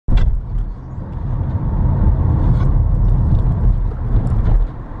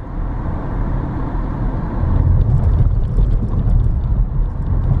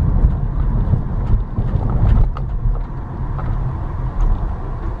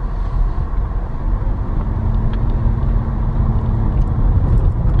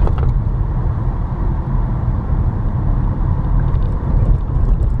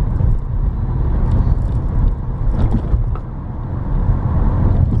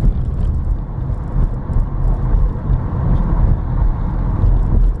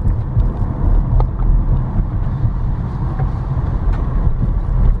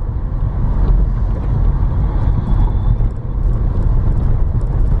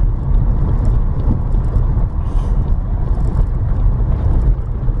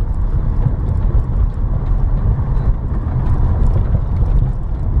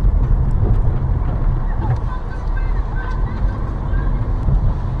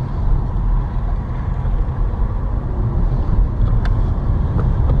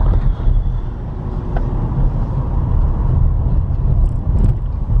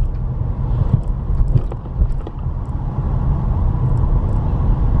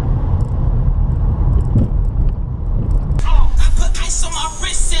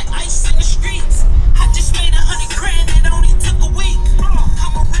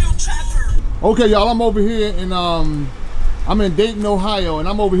Okay, y'all, I'm over here in I'm in Dayton, Ohio, and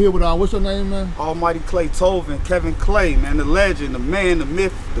I'm over here with what's your name, man? Almighty Kclaytoven, Kevin Clay, man, the legend, the man, the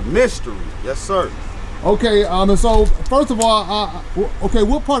myth, the mystery. Yes, sir. Okay, and so first of all, okay,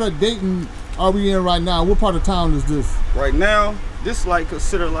 what part of Dayton are we in right now? What part of town is this? Right now, this like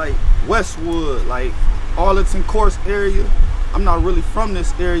considered like Westwood, like Arlington Course area. I'm not really from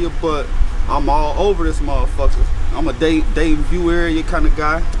this area, but I'm all over this motherfucker. I'm a Dayton View area kind of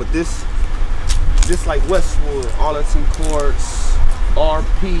guy, but this like Westwood, Arlington Courts,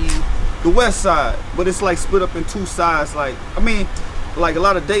 RP, the west side, but it's like split up in two sides. Like, I mean, like a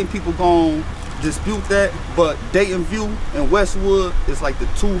lot of Dayton people gon' dispute that, but Dayton View and Westwood is like the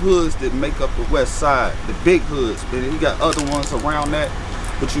two hoods that make up the west side, the big hoods. But you got other ones around that,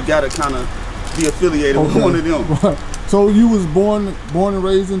 but you gotta kind of be affiliated with one of them. So you was born and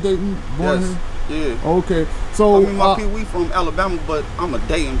raised in Dayton? Born yes. Here? Yeah. Okay. So I mean, we from Alabama, but I'm a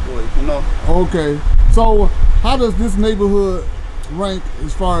Dayton boy, you know. Okay. So how does this neighborhood rank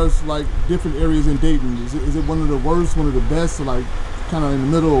as far as like different areas in Dayton? Is it one of the worst, one of the best, or like kind of in the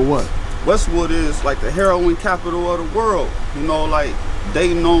middle, or what? Westwood is like the heroin capital of the world. You know, like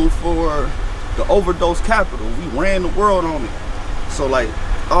Dayton known for the overdose capital. We ran the world on it. So like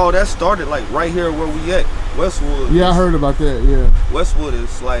all that started like right here where we at, Westwood. Yeah, I heard about that. Yeah. Westwood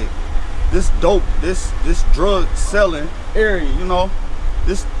is like this dope, this drug selling area. You know,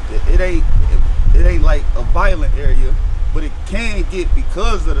 it ain't like a violent area, but it can get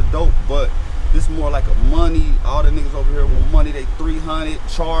because of the dope. But this more like a money. All the niggas over here want money. They 300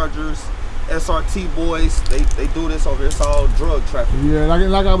 Chargers, SRT boys. They do this over here. It's all drug trafficking. Yeah,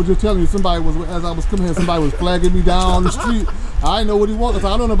 like I was just telling you, somebody was, as I was coming here, somebody was flagging me down on the street. I didn't know what he wanted.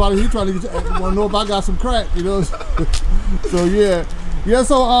 I don't know about it. He trying to want to know if I got some crack, you know. So yeah.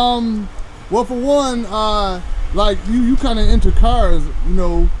 So well, for one, like you kind of into cars, you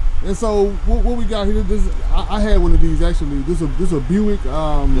know. And so what we got here? I had one of these actually. This a Buick.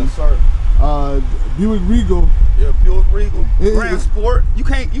 Yes, sir. Buick Regal. Yeah, Buick Regal. Grand Sport. You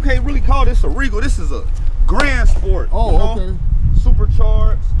can't really call this a Regal. This is a Grand Sport. Oh, you know? Okay.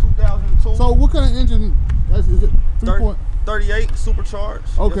 Supercharged, 2002. So what kind of engine? Is it 38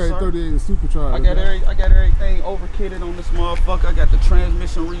 supercharged. Okay, yes, 38 is supercharged. I got everything overkitted on this motherfucker. I got the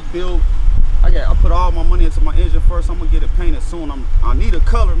transmission rebuilt. I put all my money into my engine first. I'm gonna get it painted soon. I need a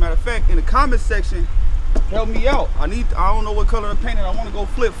color. Matter of fact, in the comment section, help me out. I don't know what color to paint it. I want to go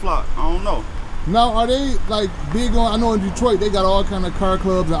flip flop. I don't know. Now, are they like big on? I know in Detroit they got all kind of car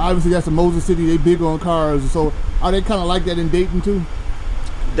clubs, and obviously that's the Moses City. They big on cars. So are they kind of like that in Dayton too?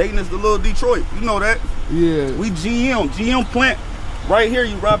 Dayton is the little Detroit. You know that. Yeah. We GM plant right here.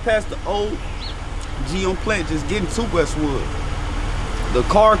 You ride past the old GM plant, just getting to Westwood. The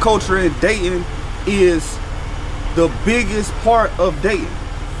car culture in Dayton is the biggest part of Dayton.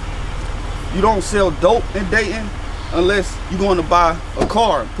 You don't sell dope in Dayton unless you're going to buy a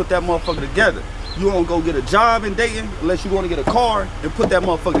car and put that motherfucker together. You don't go get a job in Dayton unless you're going to get a car and put that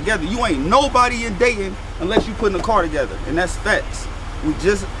motherfucker together. You ain't nobody in Dayton unless you putting a car together, and that's facts. We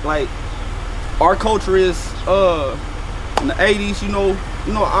just like our culture is in the 80s. You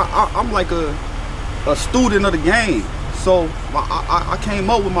know, I'm like a student of the game. So I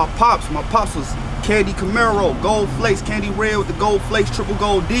came up with my pops. My pops was Candy Camaro, gold flakes, candy red with the gold flakes, triple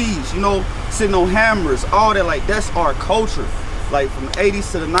gold D's, you know, sitting on hammers, all that. Like, that's our culture. Like, from the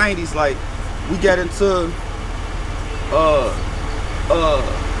 80s to the 90s, like, we got into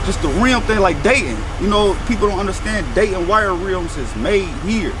just the rim thing, like Dayton. You know, people don't understand Dayton wire rims is made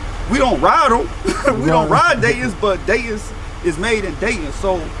here. We don't ride them. We don't ride Dayton's, but Dayton's is made in Dayton.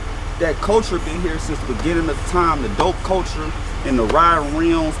 So that culture been here since the beginning of time. The dope culture and the riding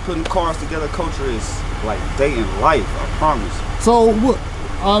rims, putting cars together culture is like Dayton life, I promise. So what?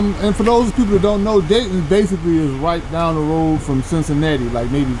 And for those people that don't know, Dayton basically is right down the road from Cincinnati,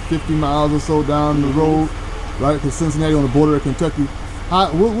 like maybe 50 miles or so down the road, right? Because Cincinnati on the border of Kentucky.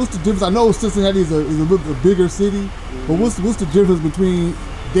 What's the difference? I know Cincinnati is a little bit bigger city, but what's the difference between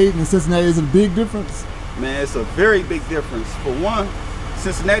Dayton and Cincinnati? Is it a big difference? Man, it's a very big difference. For one,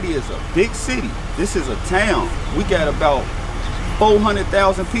 Cincinnati is a big city. This is a town. We got about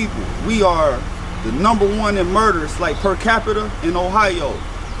 400,000 people. We are the #1 in murders, like per capita in Ohio.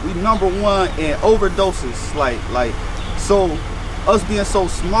 We #1 in overdoses, like so. Us being so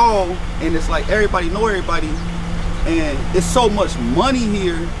small, and it's like everybody know everybody, and it's so much money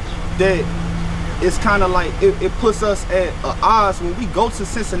here that it's kind of like it puts us at odds when we go to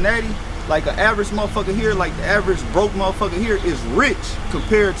Cincinnati. Like an average motherfucker here, like the average broke motherfucker here is rich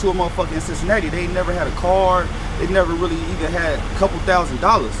compared to a motherfucker in Cincinnati. They never had a car. They never really even had a couple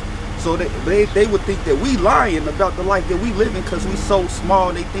 $1,000s. So they would think that we lying about the life that we live in because we so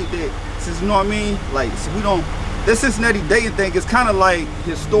small. They think that since you know what I mean, like so we don't. This Cincinnati Dayton thing is kind of like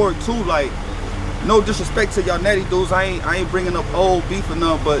historic too. Like, no disrespect to y'all natty dudes, I ain't bringing up old beef or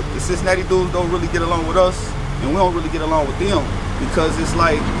nothing, but the Cincinnati dudes don't really get along with us, and we don't really get along with them, because it's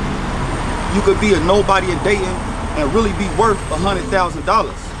like you could be a nobody in Dayton and really be worth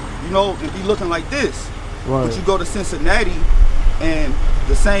 $100,000, you know, and be looking like this. Right. But you go to Cincinnati, and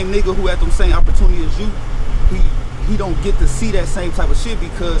the same nigga who had them same opportunity as you, he don't get to see that same type of shit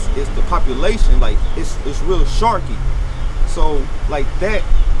because it's the population, like it's real sharky. So like that,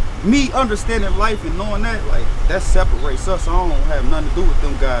 me understanding life and knowing that, like that separates us. I don't have nothing to do with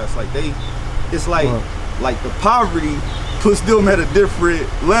them guys. Like it's like like the poverty puts them at a different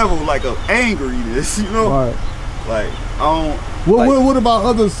level, like of angeriness, you know. Right. Like I don't. What about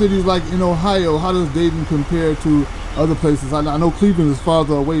other cities like in Ohio? How does Dayton compare to other places? I know Cleveland is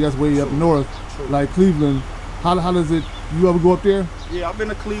farther away. That's way up north. Like Cleveland, how does it? You ever go up there? Yeah, I've been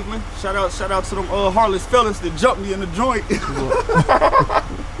to Cleveland. Shout out to them heartless fellas that jumped me in the joint.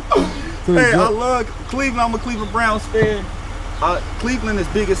 Hey, I love Cleveland. I'm a Cleveland Browns fan. Cleveland is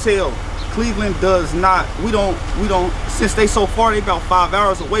big as hell. Cleveland does not. We don't. Since they so far, they about 5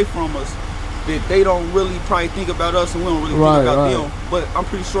 hours away from us. That they don't really probably think about us, and we don't really think about them. But I'm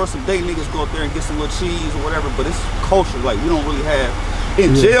pretty sure some Dayton niggas go up there and get some little cheese or whatever. But it's culture. Like we don't really have.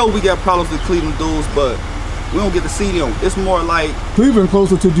 In jail, we got problems with Cleveland dudes, but we don't get to see them. It's more like Cleveland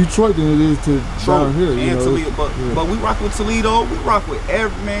closer to Detroit than it is to down here. And Toledo, but we rock with Toledo. We rock with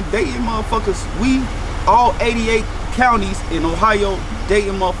every man. Dayton motherfuckers. We all 88 counties in Ohio.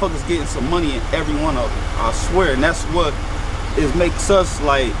 Dayton motherfuckers getting some money in every one of them. I swear, and that's what it makes us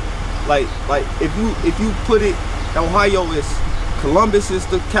like if you put it, Ohio is Columbus is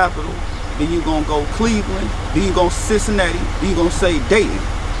the capital. Then you gonna go Cleveland. Then you go Cincinnati. Then you gonna say Dayton.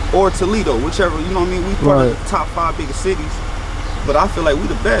 Or Toledo, whichever, you know what I mean? We part of the top 5 biggest cities, but I feel like we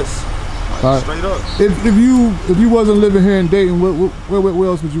the best, like, straight up. If you wasn't living here in Dayton, where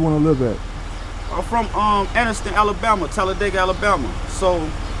else would you want to live at? I'm from Anniston, Alabama, Talladega, Alabama. So,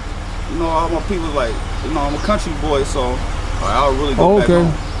 you know, all my people like, you know, I'm a country boy, so I'll really go back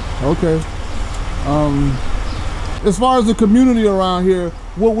home. Okay. As far as the community around here,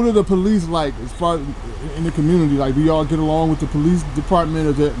 what are the police like as far as in the community? Like, do y'all get along with the police department?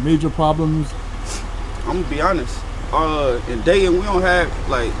 Is there major problems? I'm gonna be honest. In Dayton, we don't have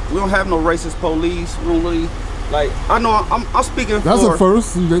no racist police. We don't really like. I know I'm speaking. That's a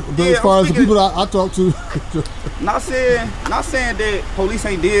first. But as far as the people I talk to, not saying that police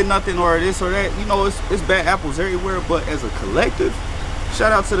ain't did nothing or this or that. You know, it's bad apples everywhere. But as a collective.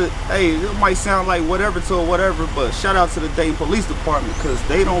 Shout out to the, hey, it might sound like whatever to or whatever, but shout out to the Dayton Police Department, because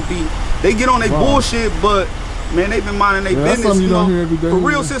they get on their bullshit, but man, they've been minding their business, you know. For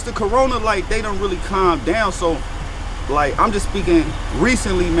real, since the corona, like, they don't really calm down. So, like, I'm just speaking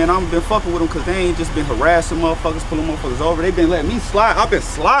recently, man, I've been fucking with them because they ain't just been harassing motherfuckers, pulling motherfuckers over. They been letting me slide. I've been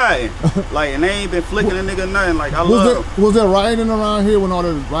sliding. Like, and they ain't been flicking a nigga nothing. Like, I love them. Was there rioting around here when all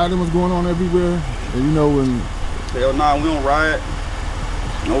the rioting was going on everywhere? And, you know, when... Hell nah, we don't riot.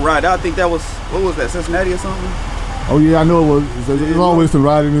 No riot. I think that was, what was that, Cincinnati or something? Oh yeah, I know it was. There's always some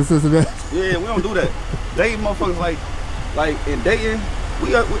rioting in Cincinnati. Yeah, we don't do that. Dayton motherfuckers like in Dayton,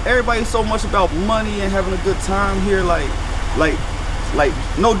 everybody's so much about money and having a good time here. Like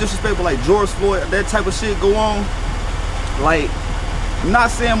no disrespect, but like George Floyd, that type of shit go on. Like,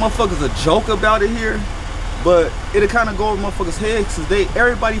 not saying motherfuckers a joke about it here, but it'll kind of go over motherfuckers' heads because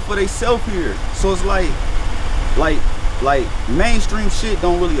everybody for theyself here. So it's like mainstream shit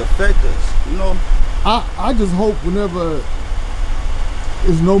don't really affect us, you know. I just hope whenever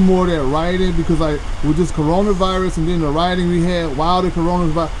there's no more of that rioting, because like with this coronavirus and then the rioting we had while the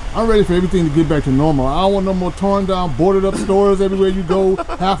coronavirus, I'm ready for everything to get back to normal. I don't want no more torn down, boarded up stores everywhere you go,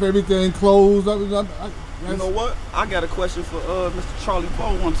 half everything closed. You know what? I got a question for Mr. Charlie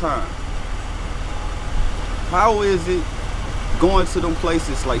Poe one time. How is it going to them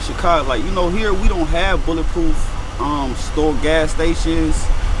places like Chicago? Like, you know, here we don't have bulletproof store gas stations.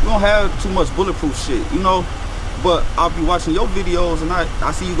 We don't have too much bulletproof shit, you know. But I'll be watching your videos and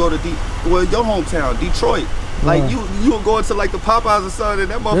I see you go to your hometown, Detroit. Like you will go into like the Popeyes or something,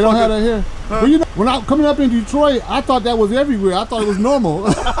 and that motherfucker. They don't have that here. Huh? Well, you know, when I coming up in Detroit, I thought that was everywhere. I thought it was normal.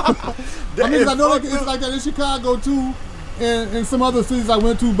 I mean, I know it's like that in Chicago too, and some other cities I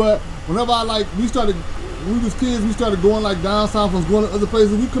went to. But whenever when we was kids, we started going like down south and going to other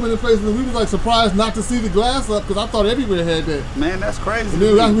places. We come into places and we was like surprised not to see the glass up, because I thought everywhere had that. Man, that's crazy. And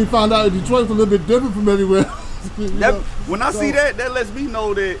then after we found out Detroit was a little bit different from everywhere. When I see that lets me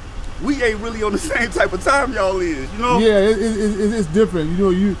know that we ain't really on the same type of time y'all is, you know? Yeah, it's different. You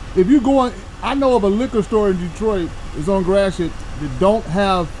know, if you go on, I know of a liquor store in Detroit, it's on Gratiot, that don't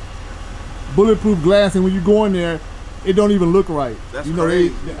have bulletproof glass, and when you go in there, it don't even look right. That's you know,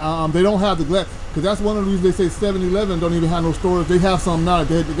 crazy. they don't have the glass, because that's one of the reasons they say 7-Eleven don't even have no stores. They have some now.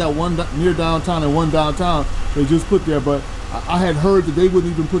 They got one near downtown and one downtown. They just put there, but I had heard that they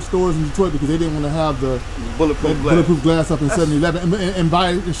wouldn't even put stores in Detroit because they didn't want to have the bulletproof glass up in 7-Eleven, and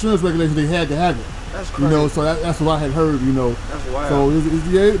by insurance regulations they had to have it. That's crazy. You know, so that's what I had heard. You know, that's wild. So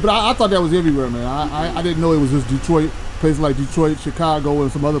yeah, but I thought that was everywhere, man. I didn't know it was just Detroit, places like Detroit, Chicago,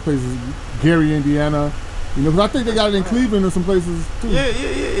 and some other places, Gary, Indiana. You know, because I think they got it in Cleveland and some places too. Yeah.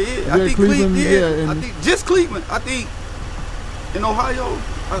 I think Cleveland, I think just Cleveland. I think in Ohio,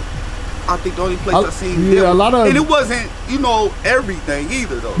 I think the only place I seen a lot of, and it wasn't, you know, everything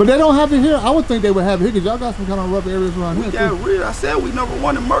either though. But they don't have it here. I would think they would have it here because y'all got some kind of rough areas around here. Yeah, I said we never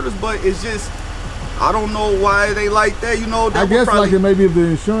wanted murders, but it's just I don't know why they like that. You know, that I guess like maybe if the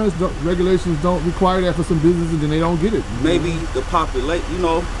insurance regulations don't require that for some businesses, then they don't get it. Maybe the population, you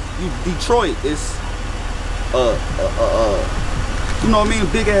know, Detroit is you know what I mean,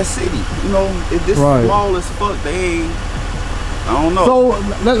 big ass city. You know, if this small as fuck, they ain't. I don't know. So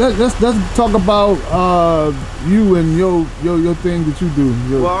let's talk about you and your thing that you do.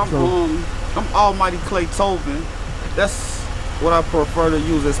 I'm Almighty Kclaytoven. That's what I prefer to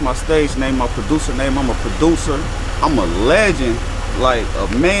use as my stage name, my producer name. I'm a producer. I'm a legend, like a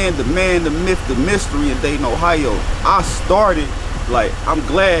man, the myth, the mystery in Dayton, Ohio. I started. Like, I'm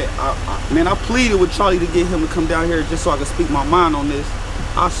glad, man, I pleaded with Charlie to get him to come down here just so I could speak my mind on this.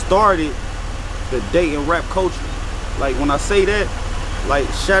 I started the Dayton rap culture. Like, when I say that, like,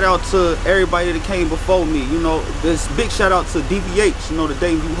 shout out to everybody that came before me. You know, this big shout out to DVH, you know, the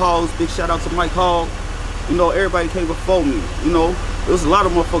Dayton View Halls. Big shout out to Mike Hall. You know, everybody came before me. You know, there was a lot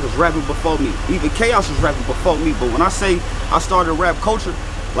of motherfuckers rapping before me. Even Chaos was rapping before me. But when I say I started rap culture,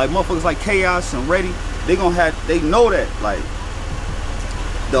 like, motherfuckers like Chaos and Reddy, they know that, like,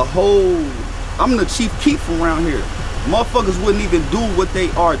 the whole, I'm the chief keep from around here. Motherfuckers wouldn't even do what they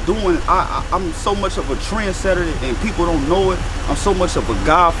are doing. I'm so much of a trendsetter and people don't know it. I'm so much of a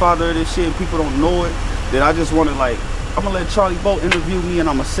godfather of this shit and people don't know it that I just want to, like, I'm gonna let Charlie Boat interview me and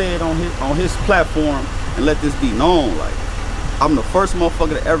I'm gonna say it on his platform and let this be known. Like, I'm the first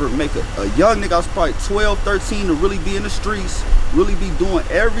motherfucker to ever make a young nigga. I was probably 12, 13 to really be in the streets, really be doing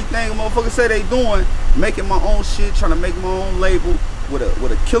everything motherfuckers say they doing, making my own shit, trying to make my own label with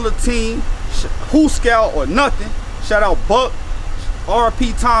a killer team, Who Scout or nothing. Shout out Buck,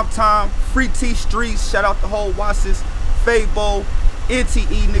 RP Time, Free T Streets, shout out the whole Wasis, Fabo,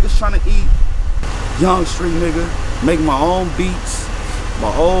 NTE niggas trying to eat. Young street nigga, make my own beats,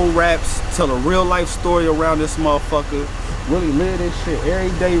 my own raps, tell a real life story around this motherfucker. Really live this shit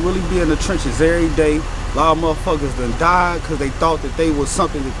every day, really be in the trenches every day. A lot of motherfuckers done died because they thought that they was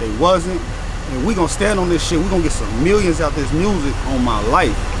something that they wasn't. And we gonna stand on this shit. We gonna get some millions out this music on my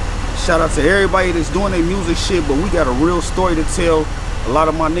life. Shout out to everybody that's doing their music shit, but we got a real story to tell. A lot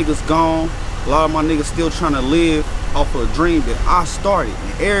of my niggas gone. A lot of my niggas still trying to live off of a dream that I started.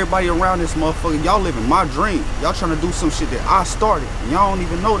 And everybody around this motherfucker, y'all living my dream. Y'all trying to do some shit that I started. And y'all don't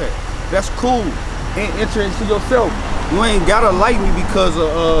even know that. That's cool. And enter into yourself. You ain't gotta like me because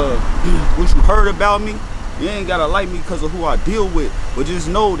of what you heard about me. You ain't gotta like me because of who I deal with. But just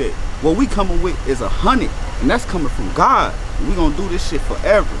know that what we coming with is 100. And that's coming from God. And we gonna do this shit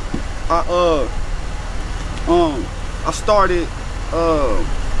forever. I started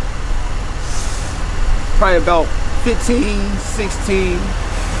probably about 15, 16.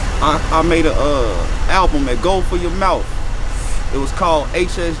 I made a album at Go For Your Mouth. It was called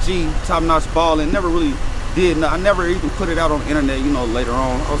HSG, Top Notch Ballin'. Never really did, I never even put it out on the internet, you know, later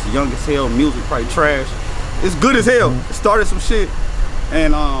on. I was young as hell, music probably trash. It's good as hell. It started some shit.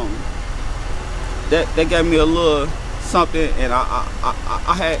 And that gave me a little something, and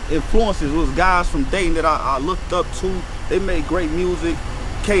I had influences. It was guys from Dayton that I looked up to. They made great music,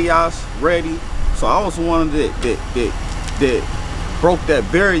 Chaos, Reddy. So I was one of that broke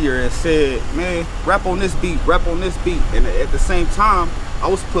that barrier and said, man, rap on this beat, rap on this beat. And at the same time, I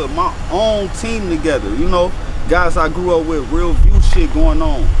was putting my own team together, you know, guys I grew up with, real view shit going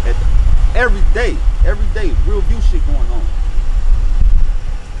on. Every day, real view shit going on.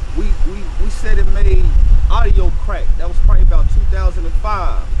 We said it made audio crack. That was probably about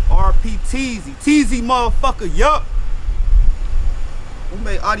 2005. RP Teezy motherfucker, yup. We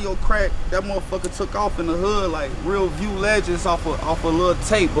made audio crack. That motherfucker took off in the hood like real view legends off a little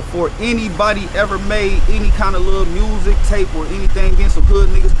tape before anybody ever made any kind of little music tape or anything. Getting some hood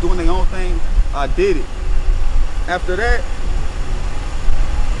niggas doing their own thing. I did it. After that,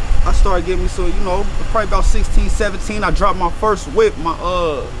 I started getting me some, you know, probably about 16, 17. I dropped my first whip,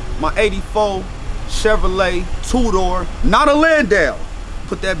 my 84 Chevrolet two-door, not a Landau.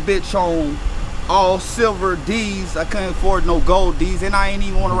 Put that bitch on all silver D's. I couldn't afford no gold D's, and I ain't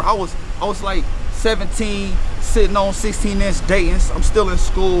even want to. I was like 17, sitting on 16-inch Dayton's. I'm still in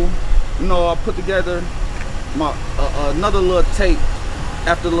school. You know, I put together my another little tape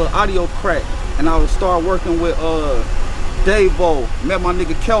after the little audio crack, and I would start working with Davo. Met my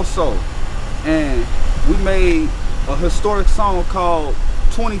nigga Kelso, and we made a historic song called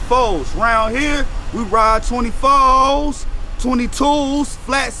 24s. Round here, we ride 24s, 22s,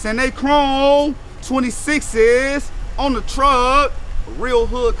 flats and they chrome, 26s on the truck. A real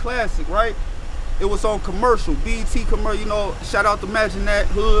hood classic, right? It was on commercial, BET commercial, you know, shout out to Imagine That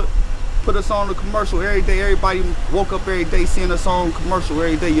Hood. Put us on the commercial every day. Everybody woke up every day seeing us on commercial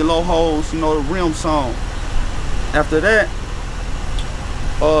every day. Your low hoes, you know, the Rim song. After that,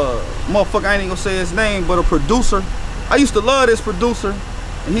 motherfucker, I ain't even gonna say his name, but a producer. I used to love this producer.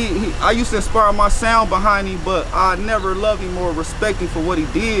 And I used to inspire my sound behind him, but I never loved him or respect him for what he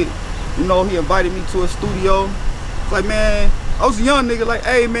did. You know, he invited me to a studio. It's like, man, I was a young nigga, like,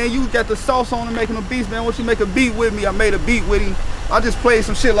 hey man, you got the sauce on and making a beats, man. Why don't you make a beat with me? I made a beat with him. I just played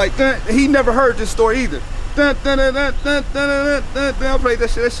some shit like that. He never heard this story either. I played that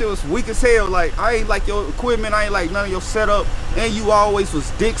shit. That shit was weak as hell. Like, I ain't like your equipment. I ain't like none of your setup. And you always was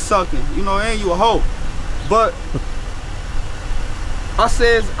dick sucking, you know, and you a hoe. But I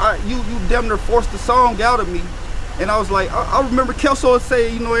says, you damn near forced the song out of me. And I was like, I remember Kelso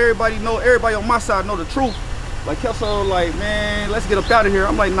say, you know, everybody on my side know the truth. Like Kelso like, man, let's get up out of here.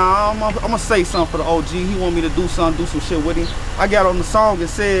 I'm like, nah, I'm gonna say something for the OG. He want me to do something, do some shit with him. I got on the song and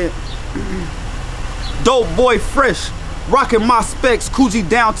said, dope boy fresh, rocking my specs, Coogee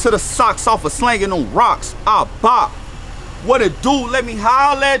down to the socks off of slanging on rocks. I bop. What it do? Let me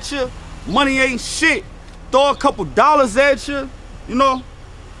holler at you. Money ain't shit. Throw a couple dollars at you. You know,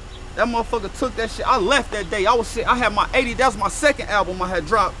 that motherfucker took that shit. I left that day. I had my 80. That was my second album I had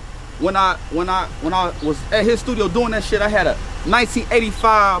dropped. When I was at his studio doing that shit, I had a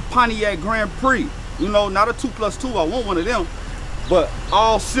 1985 Pontiac Grand Prix. You know, not a 2+2. I want one of them, but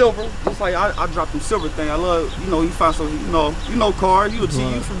all silver. Just like I dropped them silver thing. I love, you know, you find some, you know, car. You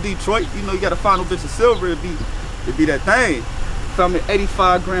from Detroit. You know, you got to find a bitch of silver. It'd be that thing. Found me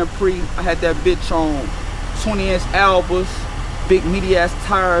 85 Grand Prix. I had that bitch on 20-inch Albas, big meaty ass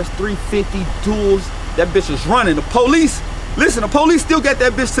tires, 350 duals. That bitch was running. The police. Listen, the police still got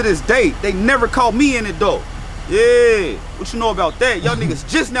that bitch to this day. They never called me in it though. Yeah, what you know about that? Y'all niggas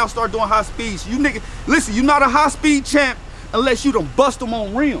just now start doing high speeds. You niggas, listen, you not a high speed champ unless you done bust them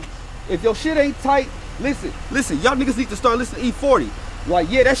on rims. If your shit ain't tight, listen, y'all niggas need to start listening to E40. Like,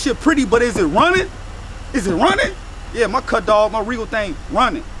 yeah, that shit pretty, but is it running? Is it running? Yeah, my cut dog, my Regal thing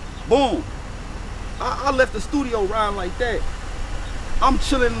running. Boom. I left the studio riding like that. I'm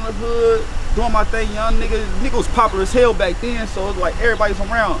chilling in the hood, doing my thing, young nigga. Nigga was popular as hell back then, so it's like everybody's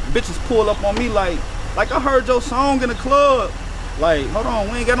around. Bitches pull up on me like I heard your song in the club. Like, hold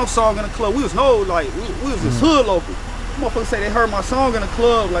on, we ain't got no song in the club. We was we was this hood local. Motherfuckers say they heard my song in the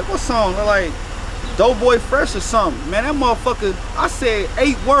club. Like, what song? They're like, Dope Boy Fresh or something. Man, that motherfucker, I said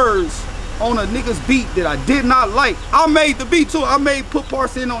 8 words on a nigga's beat that I did not like. I made the beat too. I put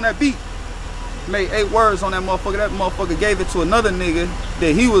parts in on that beat. Made 8 words on that motherfucker. That motherfucker gave it to another nigga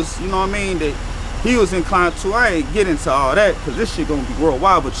that he was, you know what I mean, that he was inclined to. I ain't get into all that because this shit gonna be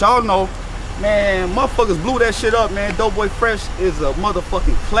worldwide. But y'all know, man, motherfuckers blew that shit up, man. Dope Boy Fresh is a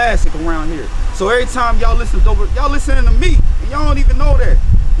motherfucking classic around here. So every time y'all listen to Dope Boy, y'all listening to me, and y'all don't even know that,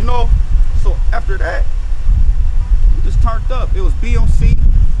 you know. So after that, we just turned up. It was BMC,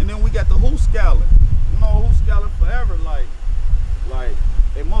 and then we got the Who Scouting. You know, Who Scouting forever, like,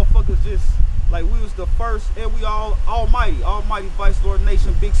 and motherfuckers just. Like, we was the first, and we almighty Vice Lord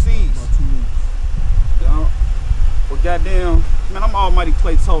Nation, Big C's. You know? But goddamn, man, I'm almighty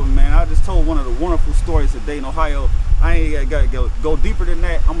Kclaytoven, man. I just told one of the wonderful stories of Dayton, Ohio. I ain't gotta go deeper than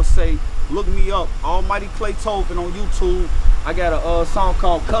that. I'ma say, look me up, almighty Kclaytoven on YouTube. I got a song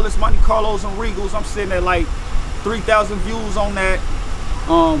called Colors, Monte Carlos and Regals. I'm sitting at like 3,000 views on that.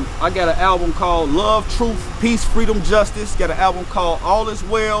 I got an album called Love, Truth, Peace, Freedom, Justice. Got an album called All Is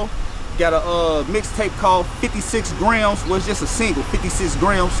Well. Got a mixtape called 56 Grams, well, it's just a single, 56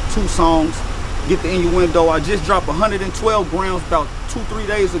 Grams, 2 songs. Get the Innuendo. I just dropped 112 grams about 2-3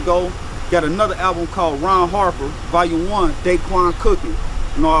 days ago. Got another album called Ron Harper, Volume 1, Daquan Cooking.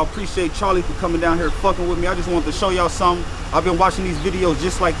 You know, I appreciate Charlie for coming down here fucking with me. I just wanted to show y'all something. I've been watching these videos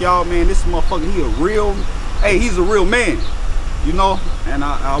just like y'all, man. This motherfucker, he's a real man, you know, and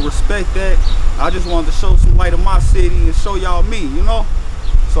I respect that. I just wanted to show some light of my city and show y'all me, you know.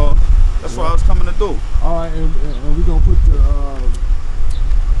 So that's what I was coming to do. All right, and we're gonna put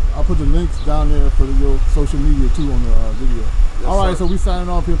I'll put the links down there for your social media too on the video. Yes, all right, sir. so we signing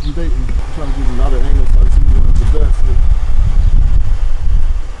off here from Dayton. I'm trying to give you another angle so I see one of the best.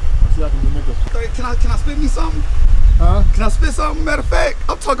 I see I can just make a. Can I spit me something? Huh? Can I spit something? Matter of fact,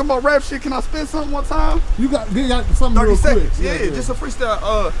 I'm talking about rap shit. Can I spit something one time? You got something 30 real seconds. quick. Yeah, just a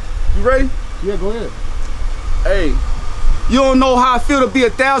freestyle. You ready? Yeah, go ahead. Hey, you don't know how I feel to be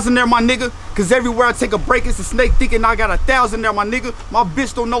 1,000 there, my nigga. Cause everywhere I take a break, it's a snake thinking I got 1,000 there, my nigga. My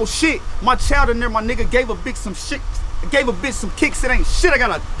bitch don't know shit. My child in there, my nigga, gave a bitch some shit. Gave a bitch some kicks, it ain't shit. I got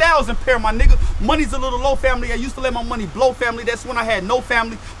 1,000 pair, my nigga. Money's a little low, family. I used to let my money blow, family. That's when I had no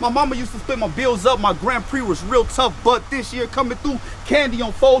family. My mama used to split my bills up. My Grand Prix was real tough, but this year coming through, candy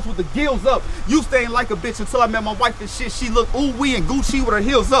on folds with the gills up. Used to ain't like a bitch until I met my wife and shit. She look ooh-wee and Gucci with her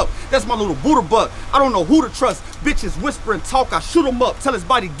heels up. That's my little booter butt. I don't know who to trust. Bitches whisper and talk. I shoot them up, tell his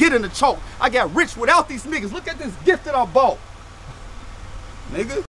body get in the chalk. I got rich without these niggas. Look at this gift that I bought, nigga.